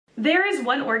There is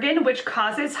one organ which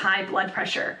causes high blood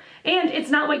pressure, and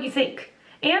it's not what you think.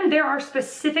 And there are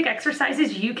specific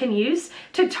exercises you can use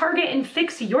to target and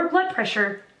fix your blood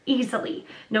pressure easily.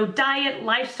 No diet,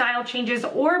 lifestyle changes,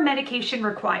 or medication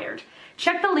required.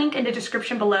 Check the link in the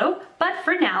description below, but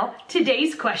for now,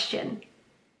 today's question.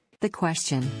 The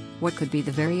question: what could be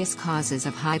the various causes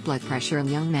of high blood pressure in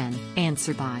young men?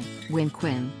 Answer by Win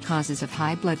Quinn. Causes of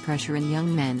high blood pressure in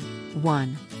young men.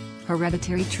 1.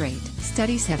 Hereditary trait.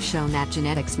 Studies have shown that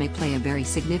genetics may play a very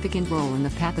significant role in the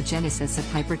pathogenesis of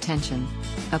hypertension.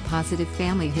 A positive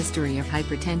family history of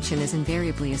hypertension is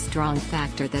invariably a strong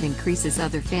factor that increases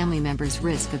other family members'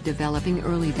 risk of developing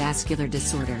early vascular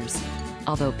disorders.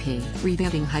 Although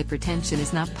preventing hypertension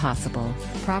is not possible,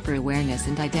 proper awareness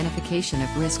and identification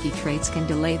of risky traits can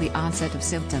delay the onset of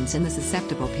symptoms in the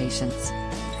susceptible patients.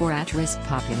 For at-risk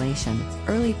population,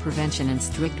 early prevention and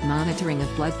strict monitoring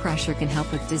of blood pressure can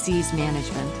help with disease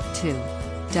management. 2.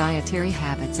 Dietary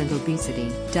habits and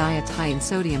obesity. Diet high in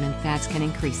sodium and fats can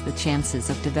increase the chances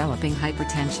of developing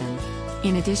hypertension.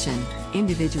 In addition,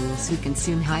 individuals who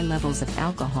consume high levels of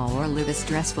alcohol or live a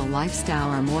stressful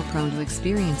lifestyle are more prone to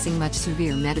experiencing much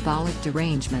severe metabolic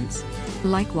derangements.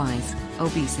 Likewise,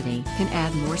 obesity can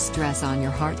add more stress on your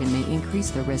heart and may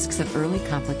increase the risks of early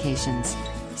complications.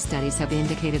 Studies have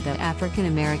indicated that African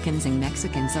Americans and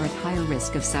Mexicans are at higher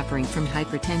risk of suffering from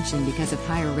hypertension because of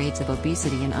higher rates of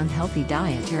obesity and unhealthy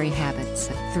dietary habits.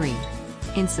 3.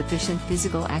 Insufficient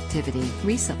physical activity.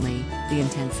 Recently, the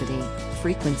intensity,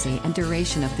 frequency and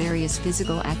duration of various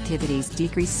physical activities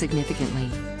decreased significantly,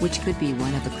 which could be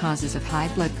one of the causes of high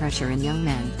blood pressure in young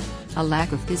men. A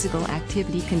lack of physical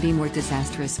activity can be more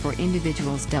disastrous for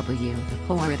individuals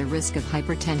who are at a risk of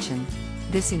hypertension.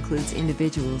 This includes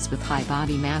individuals with high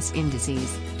body mass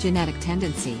indices, genetic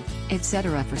tendency,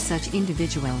 etc. For such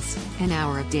individuals, an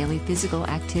hour of daily physical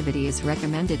activity is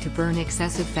recommended to burn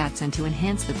excessive fats and to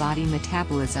enhance the body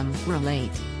metabolism.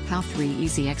 Relate how 3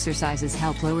 easy exercises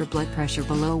help lower blood pressure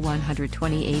below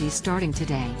 120/80 starting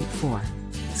today. 4.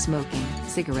 Smoking.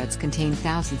 Cigarettes contain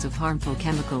thousands of harmful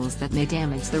chemicals that may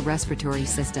damage the respiratory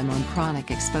system on chronic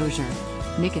exposure.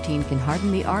 Nicotine can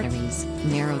harden the arteries,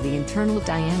 narrow the internal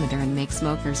diameter and make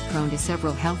smokers prone to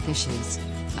several health issues.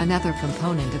 Another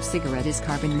component of cigarette is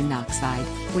carbon monoxide,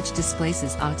 which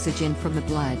displaces oxygen from the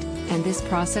blood, and this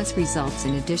process results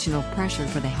in additional pressure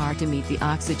for the heart to meet the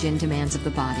oxygen demands of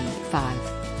the body.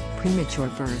 5. Premature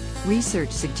birth.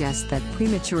 Research suggests that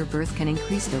premature birth can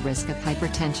increase the risk of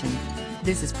hypertension.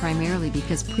 This is primarily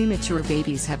because premature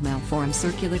babies have malformed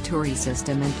circulatory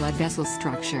system and blood vessel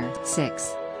structure.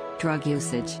 6. Drug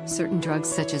usage. Certain drugs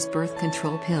such as birth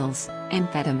control pills,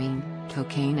 amphetamine,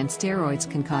 cocaine and steroids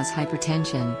can cause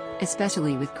hypertension,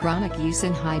 especially with chronic use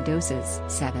in high doses.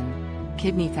 7.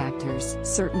 Kidney factors.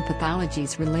 Certain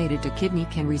pathologies related to kidney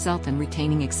can result in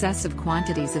retaining excessive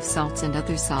quantities of salts and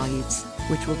other solutes,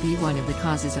 which will be one of the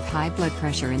causes of high blood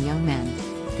pressure in young men.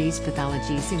 These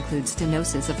pathologies include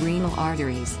stenosis of renal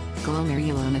arteries,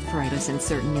 glomerulonephritis and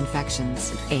certain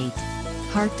infections. 8.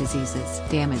 Heart diseases.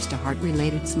 Damage to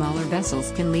heart-related smaller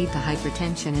vessels can lead to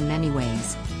hypertension in many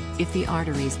ways. If the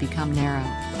arteries become narrow,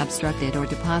 obstructed or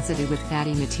deposited with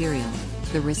fatty material,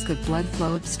 the risk of blood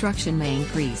flow obstruction may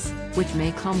increase, which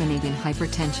may culminate in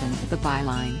hypertension. The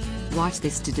byline. Watch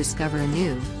this to discover a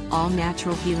new,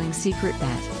 all-natural healing secret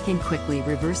that can quickly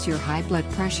reverse your high blood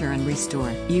pressure and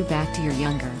restore you back to your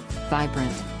younger,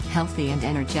 vibrant, healthy and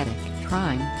energetic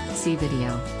prime. See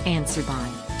video. Answer by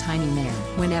Tiny Mare.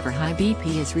 Whenever high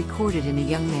BP is recorded in a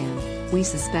young man, we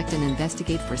suspect and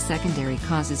investigate for secondary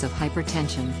causes of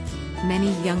hypertension.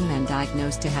 Many young men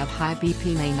diagnosed to have high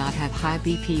BP may not have high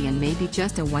BP and may be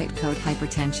just a white coat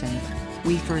hypertension.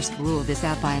 We first rule this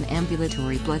out by an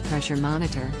ambulatory blood pressure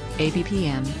monitor,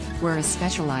 ABPM, where a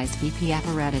specialized BP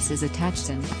apparatus is attached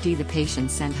and the patient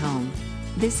sent home.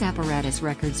 This apparatus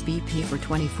records BP for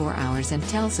 24 hours and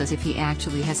tells us if he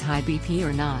actually has high BP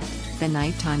or not. The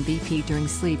nighttime BP during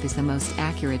sleep is the most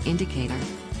accurate indicator.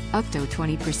 Up to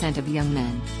 20% of young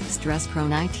men,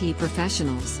 stress-prone IT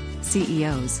professionals,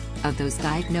 CEOs, of those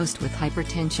diagnosed with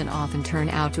hypertension often turn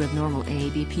out to have normal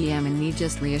ABPM and need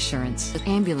just reassurance.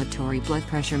 Ambulatory blood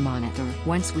pressure monitor.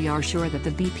 Once we are sure that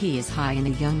the BP is high in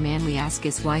a young man, we ask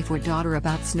his wife or daughter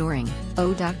about snoring.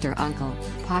 "Oh doctor, uncle,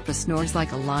 Papa snores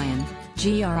like a lion,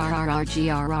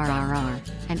 grrrr,"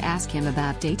 and ask him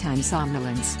about daytime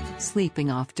somnolence,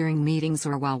 sleeping off during meetings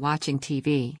or while watching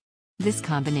TV. This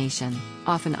combination,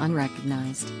 often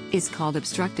unrecognized, is called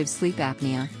obstructive sleep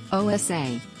apnea,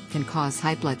 OSA, can cause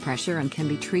high blood pressure and can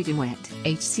be treated with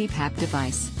HCPAP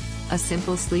device. A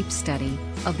simple sleep study,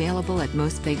 available at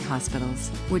most big hospitals,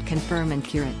 would confirm and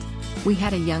cure it. We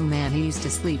had a young man who used to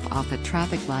sleep off at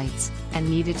traffic lights, and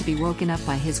needed to be woken up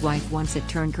by his wife once it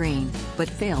turned green, but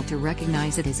failed to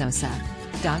recognize it as OSA.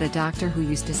 A doctor who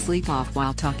used to sleep off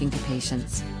while talking to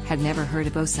patients, had never heard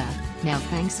of OSA, now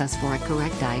thanks us for a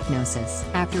correct diagnosis.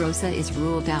 After OSA is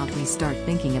ruled out, we start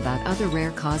thinking about other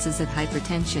rare causes of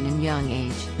hypertension in young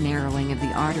age. Narrowing of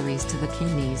the arteries to the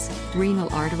kidneys,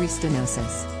 renal artery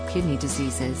stenosis, kidney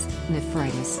diseases,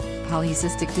 nephritis,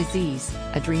 polycystic disease,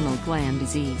 adrenal gland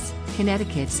disease,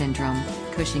 Connecticut syndrome,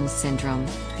 Cushing's syndrome,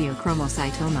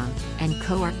 pheochromocytoma, and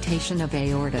coarctation of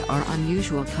aorta are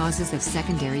unusual causes of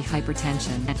secondary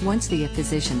hypertension. And once the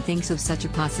physician thinks of such a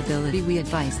possibility, we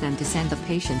advise them to send the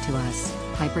patient to us,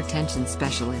 hypertension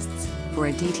specialists, for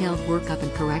a detailed workup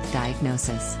and correct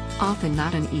diagnosis. Often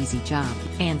not an easy job.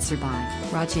 Answer by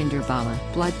Rajinder Bala.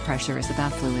 Blood pressure is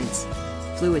about fluids.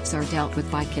 Fluids are dealt with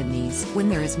by kidneys. When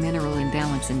there is mineral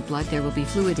imbalance in blood, there will be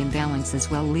fluid imbalance as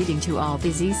well, leading to all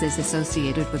diseases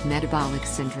associated with metabolic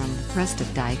syndrome. The rest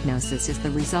of diagnosis is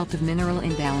the result of mineral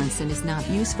imbalance and is not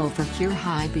useful for cure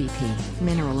high BP.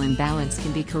 Mineral imbalance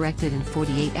can be corrected in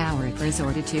 48 hours if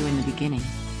resorted to in the beginning,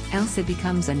 else it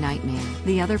becomes a nightmare.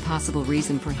 The other possible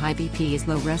reason for high BP is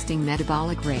low resting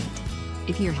metabolic rate.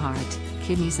 If your heart,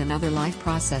 kidneys and other life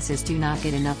processes do not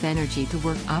get enough energy to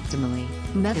work optimally,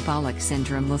 metabolic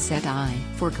syndrome will set in.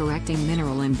 For correcting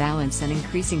mineral imbalance and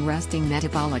increasing resting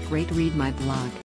metabolic rate, read my blog.